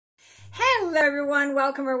Hello everyone,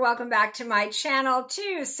 welcome or welcome back to my channel,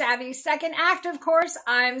 to Savvy Second Act. Of course,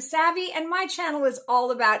 I'm Savvy and my channel is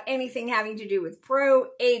all about anything having to do with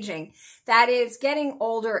pro-aging. That is getting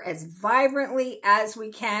older as vibrantly as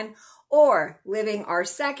we can, or living our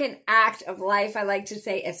second act of life, I like to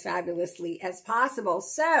say, as fabulously as possible.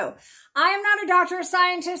 So, I am not a doctor or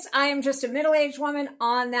scientist. I am just a middle-aged woman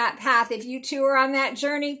on that path. If you too are on that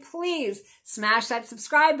journey, please smash that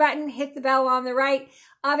subscribe button, hit the bell on the right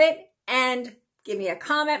of it, and give me a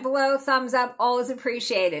comment below, thumbs up, all is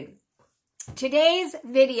appreciated. Today's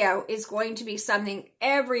video is going to be something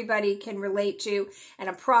everybody can relate to and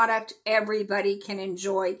a product everybody can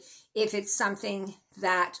enjoy if it's something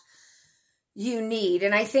that you need.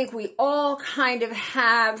 And I think we all kind of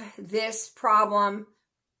have this problem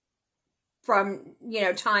from,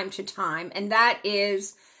 time to time, and that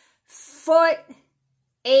is foot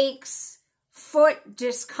aches, foot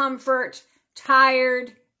discomfort,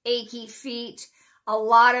 tired, achy feet. A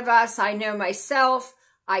lot of us, I know myself,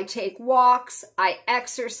 I take walks, I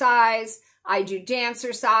exercise, I do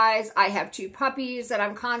dancercise, I have 2 puppies that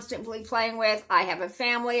I'm constantly playing with, I have a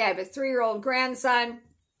family, I have a 3-year-old grandson.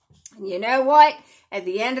 And you know what? At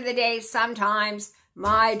the end of the day, sometimes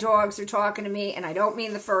my dogs are talking to me, and I don't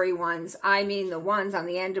mean the furry ones, I mean the ones on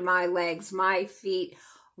the end of my legs. My feet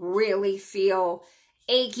really feel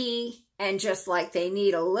achy and just like they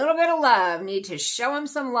need a little bit of love, need to show them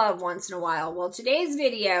some love once in a while. Well, today's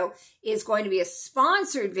video is going to be a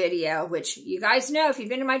sponsored video, which you guys know if you've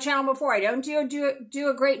been to my channel before, I don't do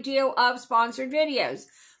a great deal of sponsored videos.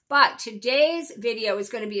 But today's video is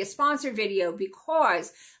going to be a sponsored video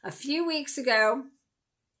because a few weeks ago,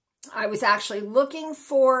 I was actually looking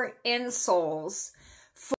for insoles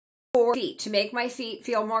for feet to make my feet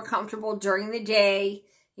feel more comfortable during the day.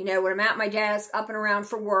 When I'm at my desk, up and around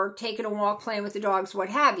for work, taking a walk, playing with the dogs, what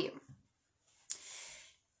have you.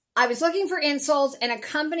 I was looking for insoles, and a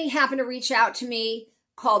company happened to reach out to me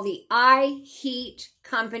called the IHeat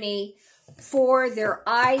company for their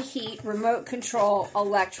IHeat remote control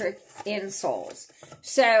electric insoles.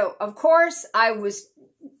 So, of course, I was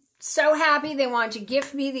so happy they wanted to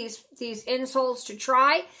gift me these insoles to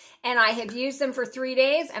try, and I have used them for 3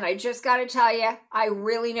 days, and I just got to tell you, I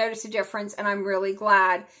really noticed a difference, and I'm really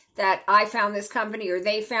glad that I found this company, or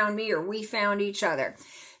they found me, or we found each other.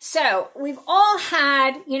 So we've all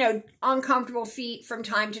had, uncomfortable feet from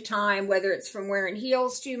time to time, whether it's from wearing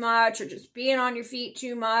heels too much, or just being on your feet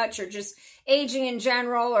too much, or just aging in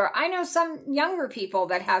general, or I know some younger people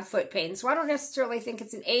that have foot pain, so I don't necessarily think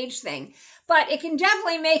it's an age thing. But it can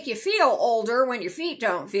definitely make you feel older when your feet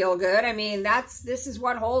don't feel good. I mean, this is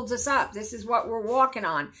what holds us up. This is what we're walking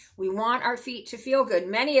on. We want our feet to feel good.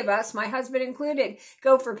 Many of us, my husband included,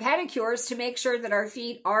 go for pedicures to make sure that our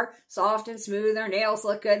feet are soft and smooth, our nails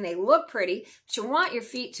look good, and they look pretty. But you want your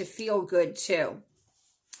feet to feel good too.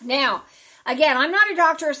 Now, again, I'm not a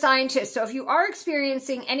doctor or scientist, so if you are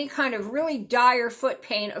experiencing any kind of really dire foot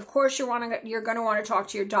pain, of course you're going to want to talk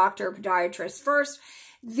to your doctor or podiatrist first.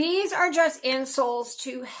 These are just insoles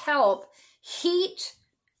to help heat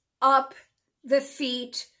up the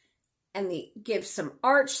feet and give some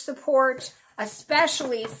arch support,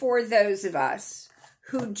 especially for those of us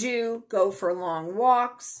who do go for long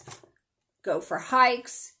walks, go for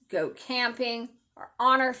hikes, go camping, are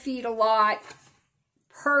on our feet a lot.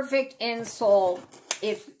 Perfect insole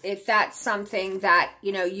if that's something that,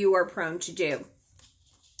 you are prone to do.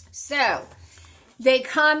 So, they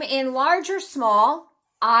come in large or small.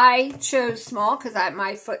 I chose small because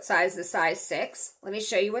my foot size is size 6. Let me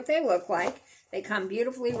show you what they look like. They come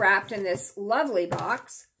beautifully wrapped in this lovely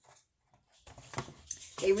box.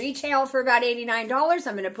 They retail for about $89.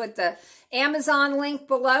 I'm going to put the Amazon link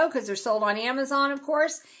below because they're sold on Amazon, of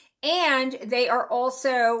course. And they are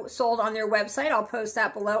also sold on their website. I'll post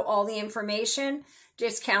that below, all the information,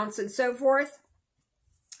 discounts, and so forth.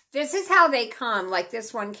 This is how they come. Like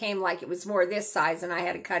this one came like it was more this size, and I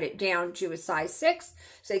had to cut it down to a size 6.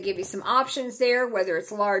 So they give you some options there, whether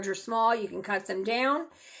it's large or small, you can cut them down.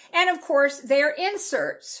 And of course, they're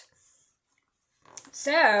inserts.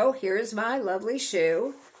 So here's my lovely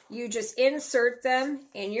shoe. You just insert them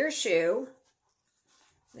in your shoe.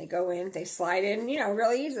 They go in, they slide in,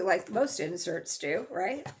 really easy, like most inserts do,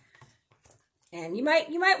 right? And you might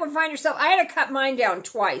find yourself, I had to cut mine down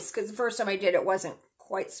twice because the first time I did it wasn't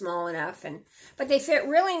quite small enough, but they fit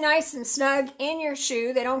really nice and snug in your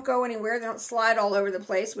shoe. They don't go anywhere. They don't slide all over the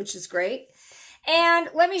place, which is great. And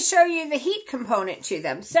let me show you the heat component to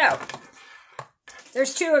them. So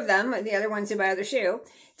there's 2 of them. The other one's in my other shoe.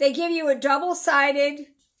 They give you a double-sided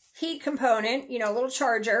heat component, a little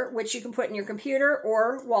charger, which you can put in your computer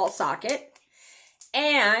or wall socket.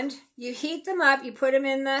 And you heat them up. You put them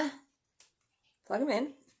in the Plug them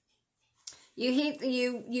in.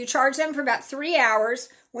 You charge them for about 3 hours.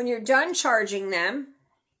 When you're done charging them,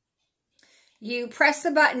 you press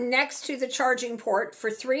the button next to the charging port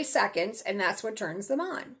for 3 seconds, and that's what turns them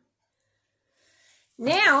on.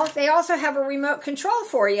 Now, they also have a remote control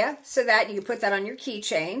for you so that you can put that on your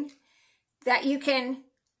keychain, that you can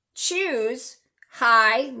choose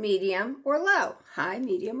high, medium, or low. High,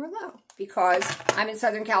 medium, or low. Because I'm in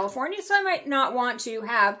Southern California, so I might not want to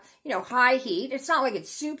have, high heat. It's not like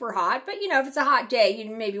it's super hot, but, if it's a hot day,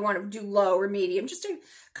 you maybe want to do low or medium just to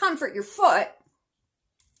comfort your foot.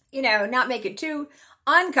 Not make it too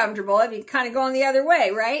uncomfortable. I mean, kind of going the other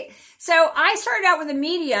way, right? So I started out with a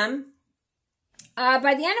medium.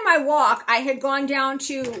 By the end of my walk, I had gone down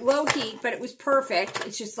to low heat, but it was perfect.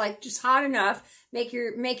 It's just hot enough. Make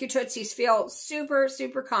your Tootsies feel super,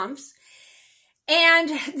 super comfs. And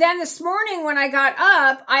then this morning when I got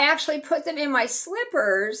up, I actually put them in my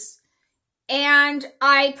slippers and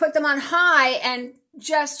I put them on high and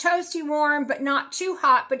just toasty warm, but not too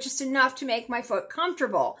hot, but just enough to make my foot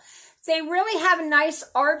comfortable. They really have a nice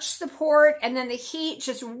arch support, and then the heat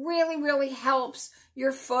just really, really helps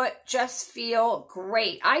your foot just feel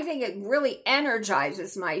great. I think it really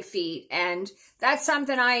energizes my feet, and that's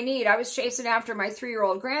something I need. I was chasing after my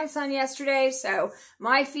 3-year-old grandson yesterday, so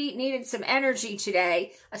my feet needed some energy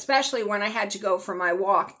today, especially when I had to go for my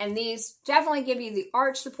walk. And these definitely give you the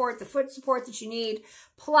arch support, the foot support that you need,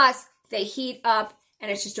 plus they heat up, and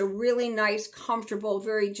it's just a really nice, comfortable,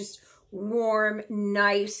 very just warm,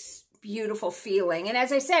 nice, beautiful feeling. And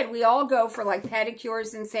as I said, we all go for like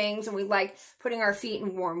pedicures and things, and we like putting our feet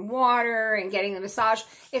in warm water and getting the massage.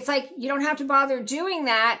 It's like you don't have to bother doing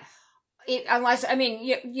that unless,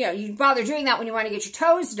 you bother doing that when you want to get your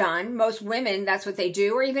toes done. Most women, that's what they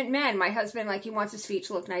do, or even men. My husband, he wants his feet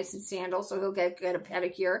to look nice in sandals, so he'll get a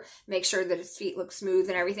pedicure, make sure that his feet look smooth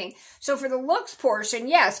and everything. So for the looks portion,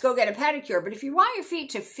 yes, go get a pedicure. But if you want your feet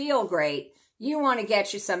to feel great, you want to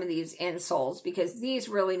get you some of these insoles, because these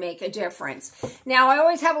really make a difference. Now, I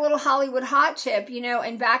always have a little Hollywood hot tip,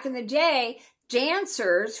 and back in the day,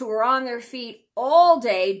 dancers who were on their feet all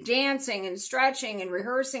day dancing and stretching and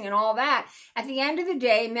rehearsing and all that, at the end of the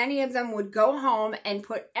day, many of them would go home and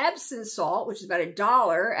put Epsom salt, which is about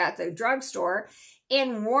 $1 at the drugstore,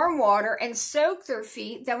 in warm water and soak their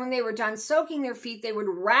feet. Then when they were done soaking their feet, they would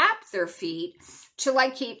wrap their feet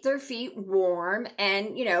to keep their feet warm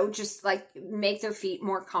and, just make their feet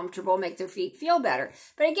more comfortable, make their feet feel better.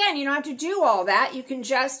 But again, you don't have to do all that. You can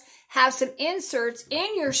just have some inserts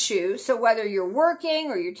in your shoe. So whether you're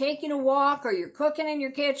working or you're taking a walk or you're cooking in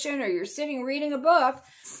your kitchen or you're sitting reading a book,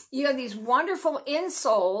 you have these wonderful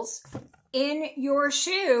insoles in your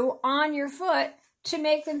shoe on your foot to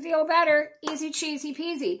make them feel better. Easy, cheesy,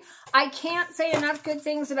 peasy. I can't say enough good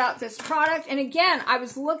things about this product. And again, I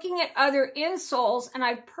was looking at other insoles, and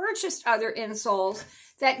I've purchased other insoles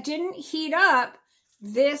that didn't heat up.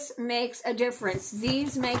 This makes a difference.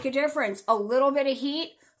 These make a difference. A little bit of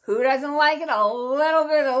heat. Who doesn't like it? A little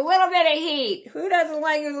bit of heat. Who doesn't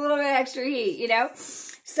like it? A little bit extra heat,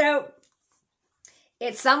 So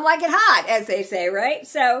it's some like it hot, as they say, right?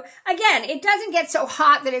 So again, it doesn't get so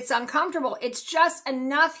hot that it's uncomfortable. It's just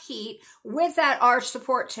enough heat with that arch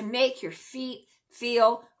support to make your feet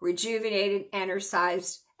feel rejuvenated,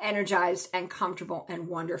 energized, and comfortable and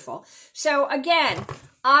wonderful. So again,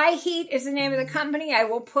 IHeat is the name of the company. I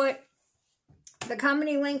will put the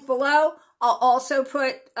company link below. I'll also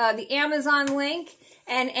put the Amazon link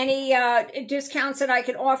and any discounts that I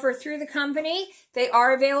can offer through the company. They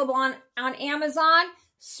are available on Amazon,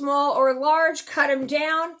 small or large. Cut them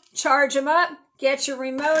down, charge them up, get your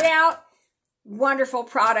remote out. Wonderful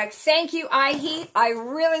product. Thank you, IHeat. I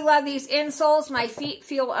really love these insoles. My feet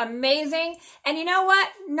feel amazing. And you know what?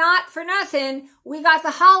 Not for nothing, we got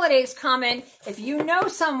the holidays coming. If you know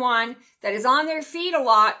someone that is on their feet a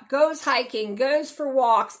lot, goes hiking, goes for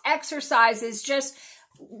walks, exercises, just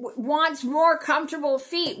wants more comfortable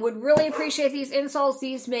feet, would really appreciate these insoles.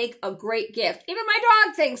 These make a great gift. Even my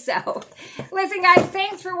dog thinks so. Listen, guys,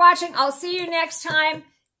 thanks for watching. I'll see you next time.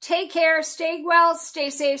 Take care, stay well, stay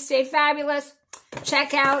safe, stay fabulous.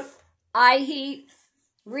 Check out IHeat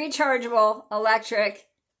rechargeable electric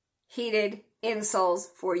heated insoles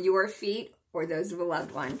for your feet or those of a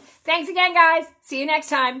loved one. Thanks again, guys. See you next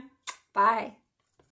time. Bye.